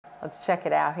Let's check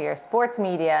it out here. Sports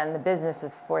media and the business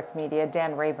of sports media.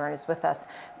 Dan Rayburn is with us,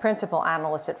 principal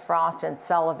analyst at Frost &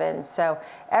 Sullivan. So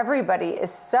everybody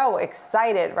is so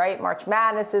excited, right? March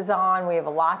Madness is on. We have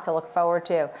a lot to look forward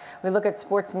to. We look at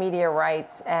sports media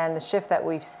rights and the shift that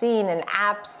we've seen in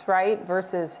apps, right,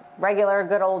 versus regular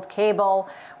good old cable.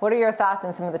 What are your thoughts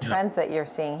on some of the trends that you're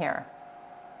seeing here?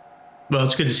 Well,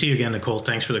 it's good to see you again, Nicole.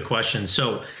 Thanks for the question.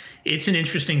 So it's an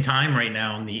interesting time right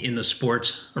now in the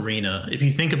sports arena. If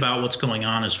you think about what's going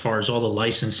on as far as all the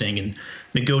licensing and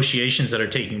negotiations that are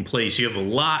taking place, you have a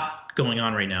lot going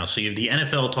on right now. So you have the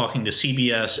NFL talking to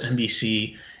CBS,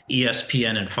 NBC,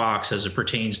 ESPN, and Fox as it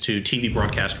pertains to TV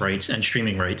broadcast rights and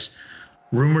streaming rights.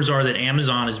 Rumors are that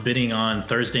Amazon is bidding on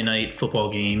Thursday night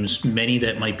football games, many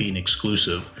that might be an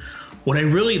exclusive. What I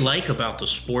really like about the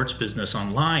sports business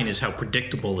online is how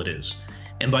predictable it is.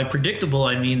 And by predictable,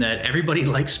 I mean that everybody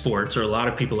likes sports, or a lot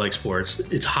of people like sports.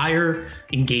 It's higher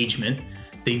engagement.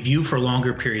 They view for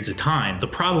longer periods of time. The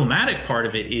problematic part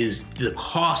of it is the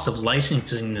cost of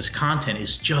licensing this content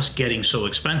is just getting so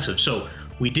expensive. So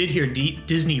we did hear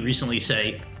Disney recently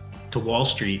say to Wall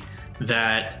Street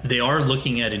that they are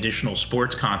looking at additional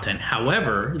sports content.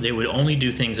 However, they would only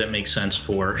do things that make sense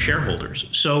for shareholders.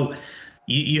 So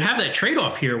you have that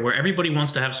trade-off here where everybody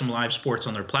wants to have some live sports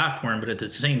on their platform, but at the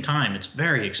same time, it's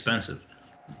very expensive.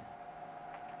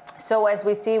 So as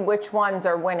we see which ones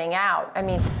are winning out, I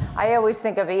mean, I always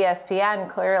think of ESPN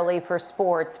clearly for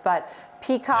sports, but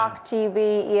Peacock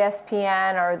TV,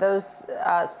 ESPN, are those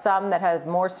some that have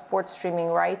more sports streaming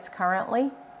rights currently?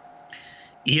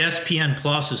 ESPN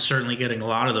Plus is certainly getting a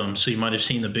lot of them. So you might have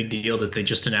seen the big deal that they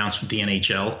just announced with the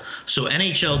NHL. So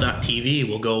NHL.TV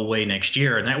will go away next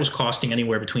year, and that was costing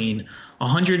anywhere between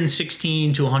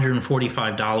 $116 to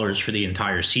 $145 for the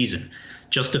entire season,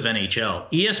 just of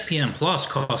NHL. ESPN Plus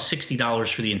costs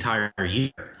 $60 for the entire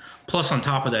year. Plus, on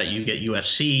top of that, you get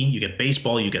UFC, you get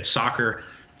baseball, you get soccer.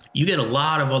 You get a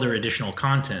lot of other additional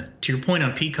content. To your point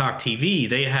on Peacock TV,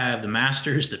 they have the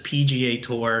Masters, the PGA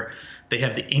Tour. They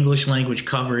have the English language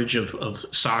coverage of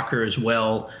soccer as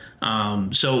well.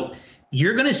 So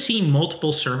you're going to see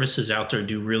multiple services out there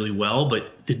do really well.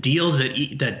 But the deals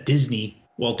that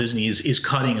Walt Disney is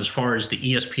cutting as far as the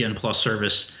ESPN Plus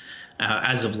service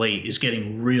as of late is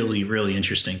getting really, really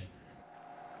interesting.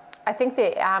 I think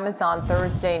the Amazon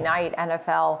Thursday night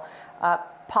NFL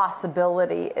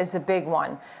possibility is a big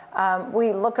one.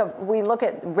 We look at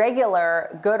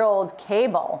regular good old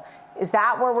cable. Is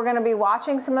that where we're going to be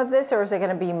watching some of this, or is it going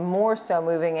to be more so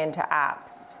moving into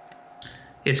apps?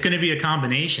 It's going to be a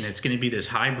combination. It's going to be this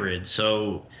hybrid.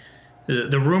 So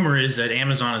the rumor is that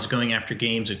Amazon is going after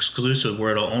games exclusive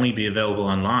where it'll only be available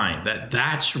online.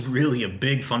 That's really a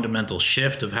big fundamental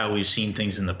shift of how we've seen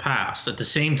things in the past. At the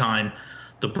same time,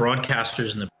 the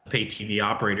broadcasters and the pay TV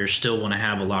operators still want to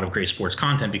have a lot of great sports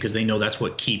content because they know that's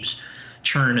what keeps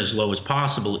churn as low as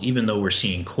possible, even though we're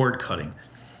seeing cord cutting.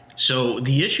 So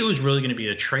the issue is really going to be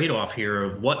a trade-off here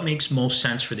of what makes most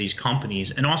sense for these companies,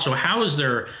 and also how is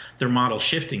their model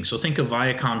shifting. So think of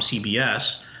Viacom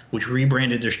CBS, which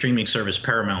rebranded their streaming service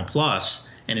Paramount Plus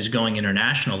and is going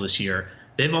international this year.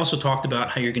 They've also talked about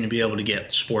how you're going to be able to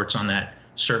get sports on that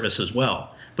service as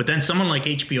well. But then someone like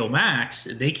HBO Max,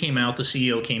 the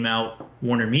CEO came out,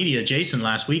 Warner Media, Jason,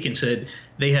 last week and said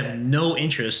they have no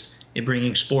interest in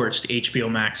bringing sports to HBO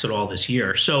Max at all this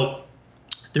year. So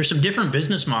there's some different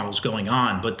business models going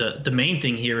on, but the main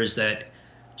thing here is that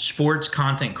sports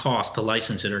content costs to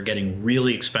license it are getting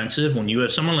really expensive. When you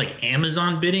have someone like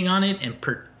Amazon bidding on it, and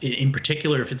in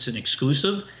particular if it's an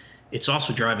exclusive, it's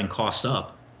also driving costs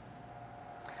up.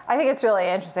 I think it's really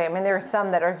interesting. I mean, there are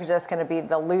some that are just going to be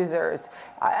the losers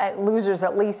at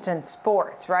least in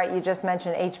sports, right? You just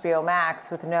mentioned HBO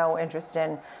Max with no interest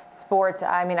in sports.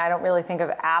 I mean, I don't really think of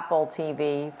Apple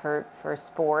TV for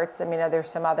sports. I mean, are there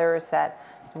some others that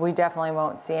we definitely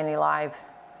won't see any live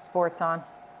sports on?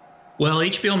 Well,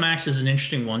 HBO Max is an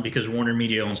interesting one because Warner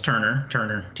Media owns Turner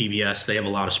TBS. They have a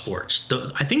lot of sports.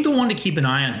 I think the one to keep an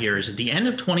eye on here is at the end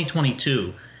of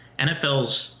 2022,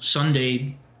 NFL's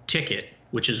Sunday ticket,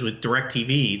 which is with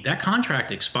DirecTV, that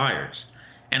contract expires.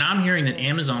 And I'm hearing that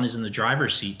Amazon is in the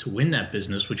driver's seat to win that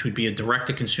business, which would be a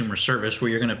direct-to-consumer service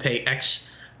where you're going to pay X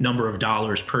number of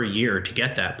dollars per year to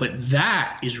get that. But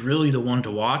that is really the one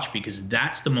to watch because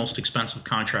that's the most expensive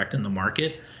contract in the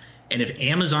market. And if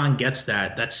Amazon gets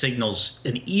that, that signals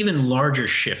an even larger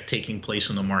shift taking place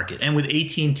in the market. And with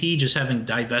AT&T just having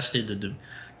divested the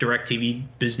DirecTV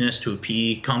business to a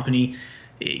PE company,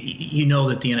 you know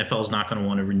that the NFL is not going to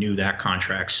want to renew that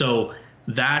contract. So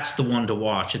that's the one to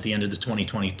watch at the end of the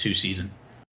 2022 season.